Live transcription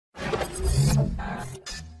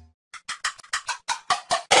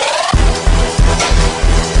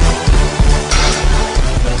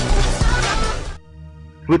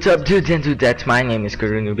What's up, dudes and dudettes? My name is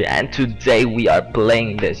Kuronewbie, and today we are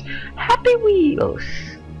playing this Happy Wheels.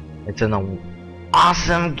 It's an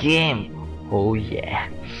awesome game. Oh yeah.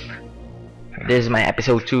 This is my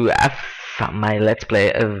episode 2 of my let's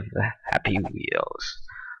play of Happy Wheels.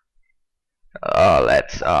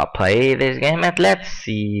 Let's play this game and let's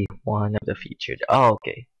see one of the features. Oh,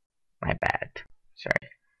 okay. My bad. Sorry.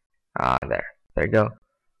 There you go.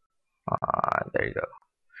 There you go.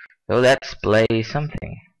 So let's play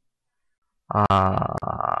something.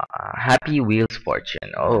 Happy Wheels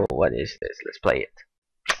Fortune. Oh, what is this? Let's play it.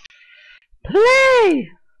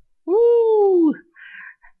 Play! Woo!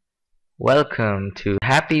 Welcome to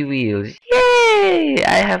Happy Wheels. Yay!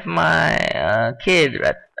 I have my kid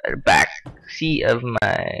at the back seat of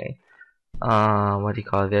my what do you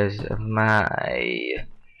call this? Of my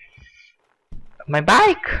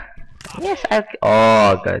bike. Yes,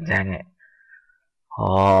 oh god dang it.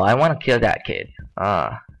 Oh, I want to kill that kid.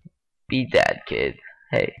 Beat that kid.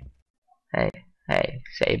 Hey,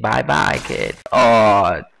 say bye-bye, kid.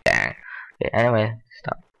 Oh, dang. Okay, anyway,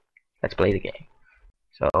 stop. Let's play the game.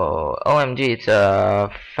 So, OMG, it's a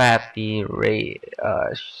fatty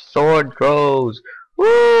sword throws.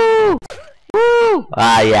 Woo! Woo!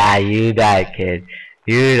 Ah, yeah, you die, kid.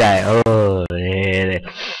 You die. Oh, really?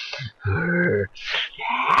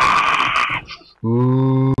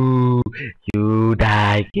 Ooh, you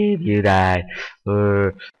die, kid, you die.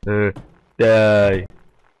 Die.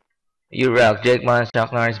 You rock, Jake Mon,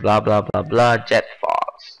 Shock Norris, blah blah blah blah, Jet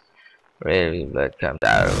Falls. Really, blood comes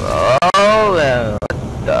out of. Oh, what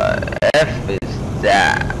the F is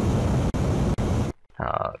that?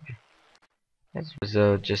 Okay. This was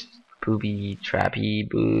just booby, trappy,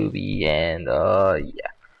 booby, and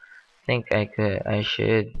yeah. I think I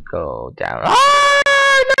should go down.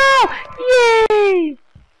 Oh no! Yay!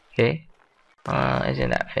 Okay. Isn't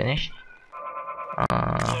that finished?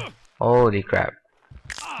 Holy crap.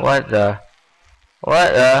 What the?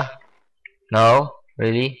 No?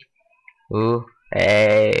 Really? Ooh.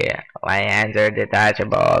 Hey, my hands are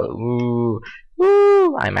detachable. Ooh.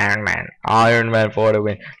 Woo! I'm Iron Man. Iron Man for the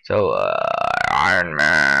win. So, Iron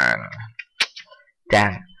Man.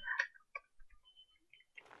 Dang.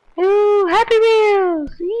 Ooh, Happy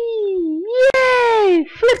Wheels! Yay!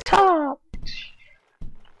 Flip top!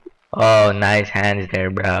 Oh, nice hands there,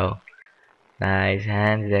 bro. Nice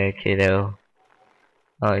hands there, kiddo.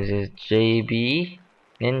 Oh, is this JB?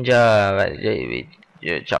 Ninja, JB,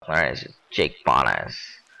 Chuck Norris, Jake Bonus.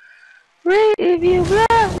 Great if you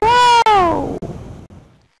blast, wow!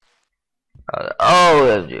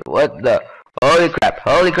 Oh, what the? Holy crap,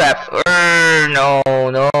 holy crap! No,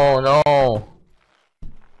 no, no!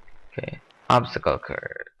 Okay, obstacle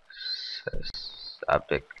course.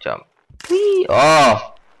 Epic jump. Whee!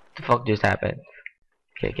 Oh! What the fuck just happened?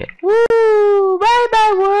 Okay. Woo! Bye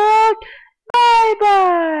bye world! Bye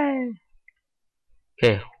bye!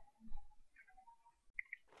 Okay.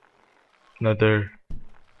 Another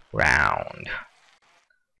round.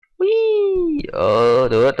 Whee! Oh,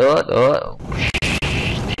 do it.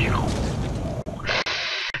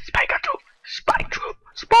 Spike troop!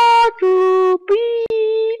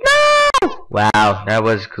 Whee! No! Wow, that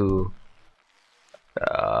was cool.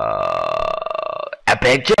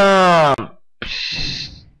 Epic jump!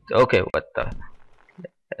 Okay, what the?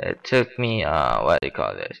 It took me, what do you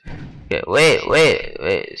call this? Okay,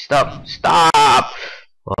 wait, stop!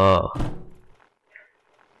 Whoa.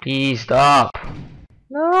 Please stop.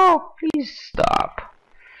 No, please stop.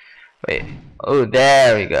 Wait, oh,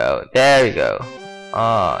 there we go.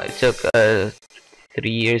 Oh, it took, 3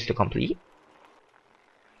 years to complete?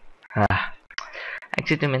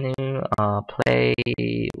 Exit the menu, play,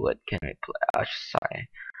 what can we play? Oh, sorry.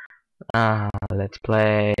 Let's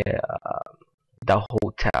play, the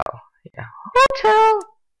hotel. Yeah, hotel.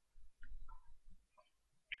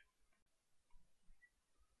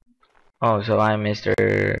 Oh, so I'm Mr.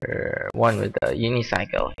 One with the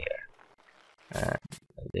unicycle here.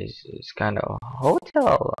 This is kind of a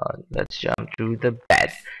hotel. Let's jump through the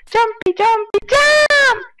bed. Jumpy, jump!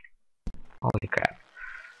 Holy crap!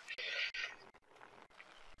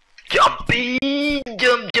 Jumpy,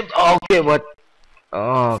 jump. Okay, what?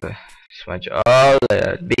 Oh, okay. Smudge. Oh,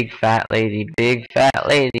 the big fat lady.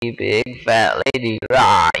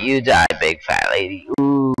 Rah, you die, big fat lady.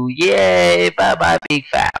 Ooh, yay! Bye bye, big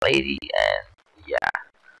fat lady. And yeah,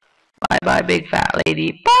 bye bye, big fat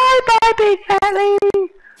lady.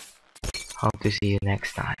 Hope to see you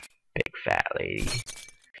next time, big fat lady.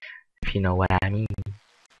 If you know what I mean,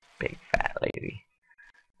 big fat lady.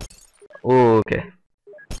 Ooh, okay.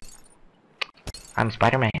 I'm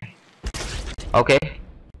Spider-Man. Okay.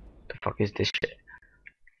 The fuck is this shit?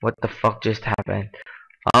 What the fuck just happened?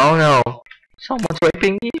 Oh no! Someone's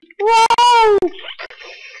raping me! Whoa!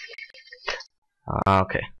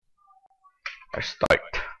 Okay. Let's start.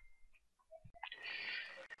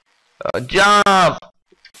 Jump!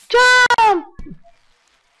 Jump!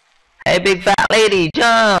 Hey, big fat lady,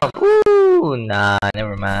 jump! Ooh, nah,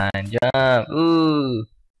 never mind. Jump! Ooh,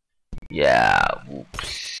 yeah.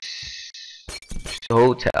 Whoops.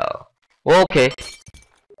 Hotel. Okay.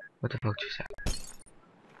 What the fuck just happened?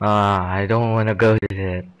 I don't want to go to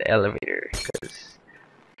the elevator because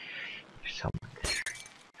there's someone there.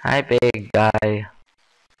 Hi, big guy.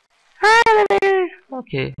 Hi, elevator.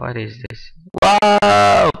 Okay, what is this?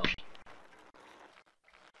 Whoa!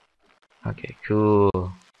 Okay,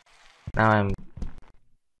 cool. Now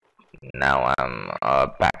I'm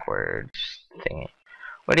backwards thingy.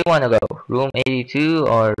 Where do you want to go? Room 82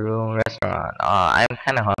 or room restaurant? I'm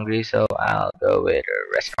kind of hungry, so I'll go with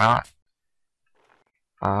a restaurant.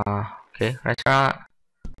 Okay, restaurant.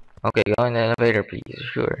 Okay, go in the elevator, please.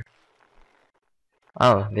 Sure.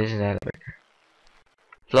 Oh, this is the elevator.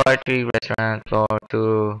 Floor 3, restaurant. Floor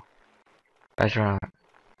 2, restaurant.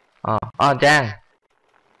 Oh, Jan.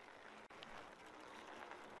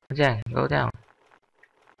 Jan, go down.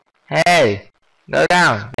 Hey, go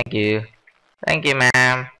down. Thank you. Thank you,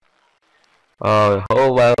 ma'am. Oh,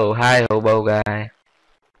 hobo. Hi, hobo guy.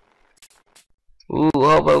 Ooh,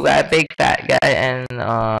 hobo guy, big fat guy, and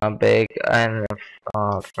big and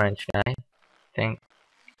French guy. I think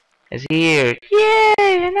is here. Yay!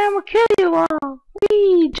 And I'm gonna kill you all.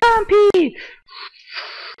 Wee, jumpy.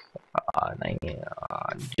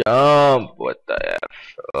 Jump. What the f?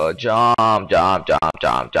 Jump, jump, jump,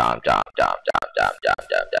 jump, jump, jump, jump, jump, jump, jump, jump,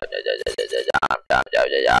 jump, jump, jump, jump,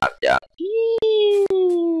 jump, jump.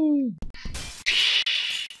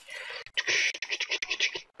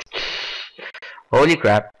 Holy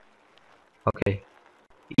crap. Okay.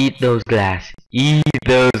 Eat those glass. Eat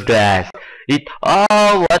those glass. Eat.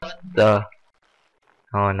 Oh, what the?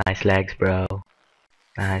 Oh, nice legs, bro.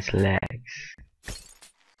 Nice legs.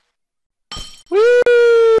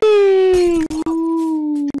 Whee!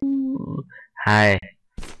 Hi.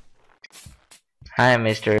 Hi,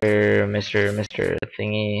 Mr.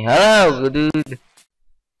 Thingy. Hello, dude.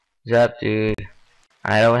 What's up, dude?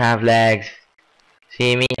 I don't have legs.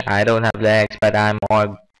 See me? I don't have legs, but I'm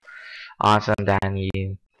more awesome than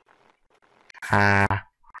you. How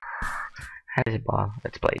does the ball?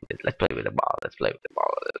 Let's play with the ball. Let's play with the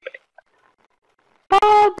ball a little bit.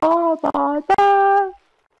 Ball, ball, ball, ball.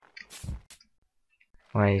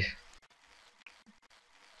 Wait.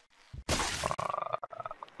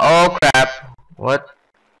 Oh crap! What?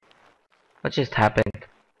 What just happened?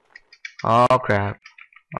 Oh crap!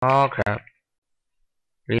 Oh crap!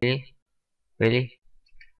 Really? Really?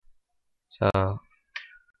 So,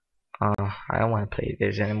 I don't want to play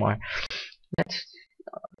this anymore. Let's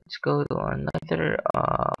go to another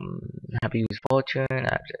Happy with Fortune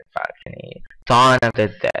after Falcony. Dawn of the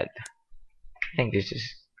Dead. I think this is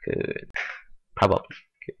good. Probably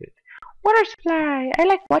good. Water supply. I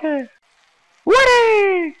like water.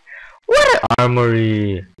 Water. Water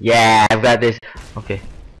armory. Yeah, I've got this. Okay.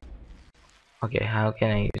 Okay, how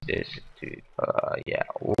can I use this? Dude, yeah.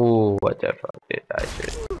 Ooh, what the fuck did I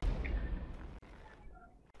just?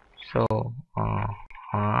 So, why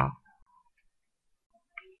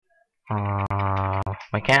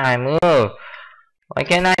can't I move? Why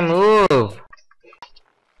can't I move?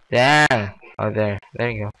 Damn. Oh, there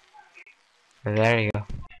you go. There you go.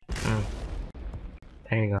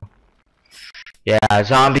 There you go. Yeah,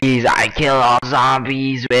 zombies. I kill all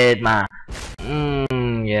zombies with my.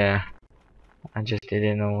 Yeah. I just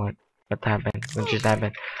didn't know what happened. What just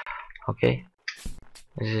happened? Okay.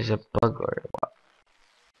 This is a bug or what?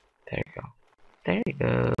 There you go. There you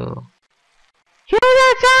go. Kill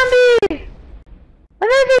that zombie!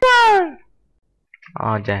 Another one!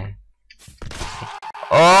 Oh dang.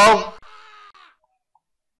 Oh!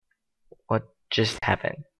 What just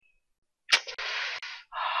happened?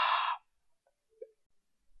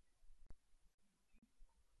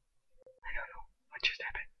 I don't know. What just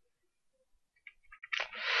happened?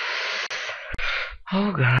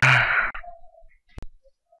 Oh god.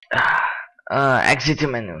 Exit to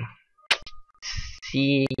menu.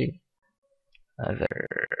 See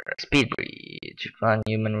other speed bridge. Run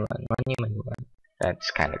human run. Run human run.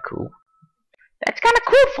 That's kinda cool. That's kinda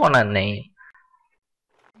cool for a name.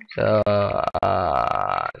 So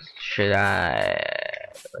should I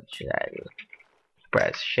what should I do?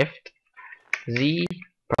 Press shift Z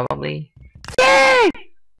probably. Yay!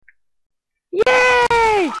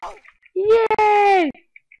 Yay!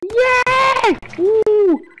 boy!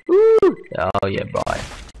 Ooh! Ooh! Oh yeah, boy.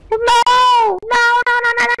 No! No! No!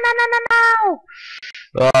 No! No! No! No! No!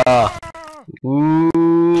 No! Oh!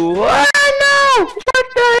 Ooh! Ah, no! What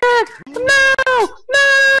the heck? No!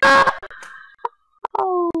 No!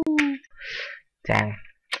 Oh! Dang,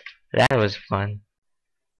 that was fun.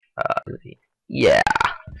 Yeah.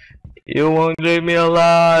 You won't leave me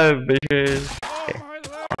alive, bitches. Okay.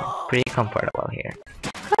 Pretty comfortable here.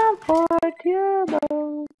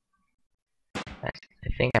 Comfortable. I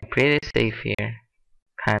think I'm pretty safe here.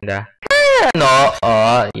 Kinda. No.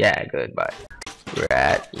 Oh, yeah, goodbye.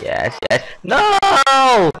 Rat. Yes, yes.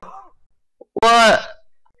 No! What?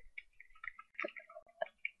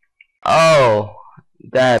 Oh,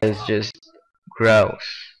 that is just gross.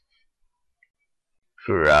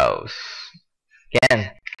 Gross.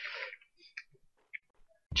 Again.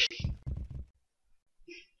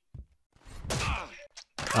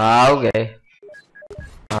 Okay.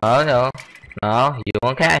 Oh no. No, you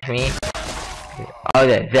won't catch me.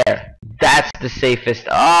 Okay, there. That's the safest.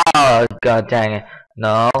 Oh, god dang it.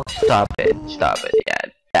 No, stop it. Stop it.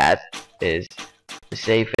 Yeah, that is the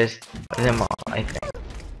safest of them all, I think.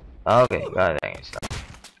 Okay, god dang it. Stop.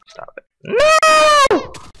 Stop it. No!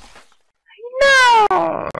 No!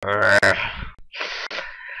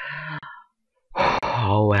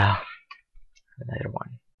 Oh well. Another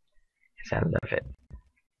one. Yes, I love it.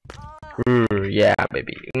 Yeah,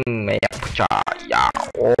 baby. Yeah, yeah.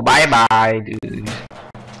 Oh, bye bye, dude.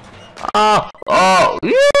 Oh, oh,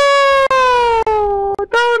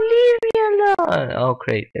 don't leave me alone. Oh,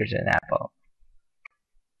 great, there's an apple.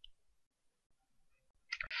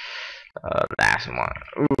 Last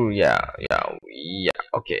one. Ooh, yeah, yeah, yeah.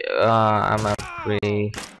 Okay, I'm a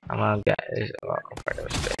free. I'm gonna get this comfortable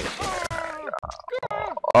space here.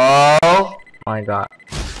 Oh my god.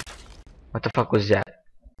 What the fuck was that?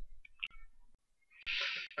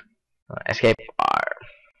 Escape R.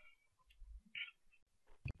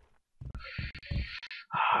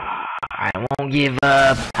 I won't give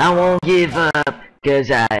up. I won't give up.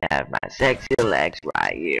 Cause I have my sexy legs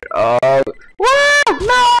right here. Oh. Whoa!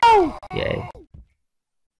 No! Yay.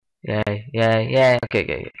 Yay. Yay. Yay. Okay.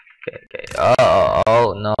 Okay. Okay. Okay.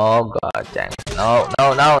 Oh. No. God dang it. No.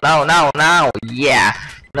 No. No. No. No. No. Yeah.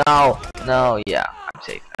 No. No. Yeah. I'm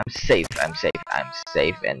safe. I'm safe. I'm safe. I'm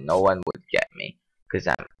safe. And no one would get me. Cause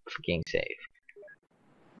I'm freaking safe.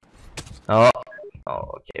 Oh.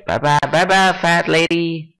 Oh. Okay. Bye bye. Bye bye, fat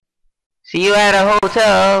lady. See you at a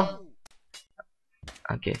hotel.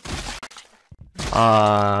 Okay.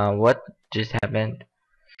 What just happened?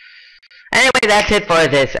 Anyway, that's it for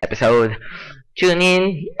this episode. Tune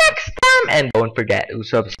in next time and don't forget to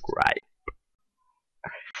subscribe.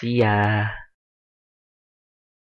 See ya.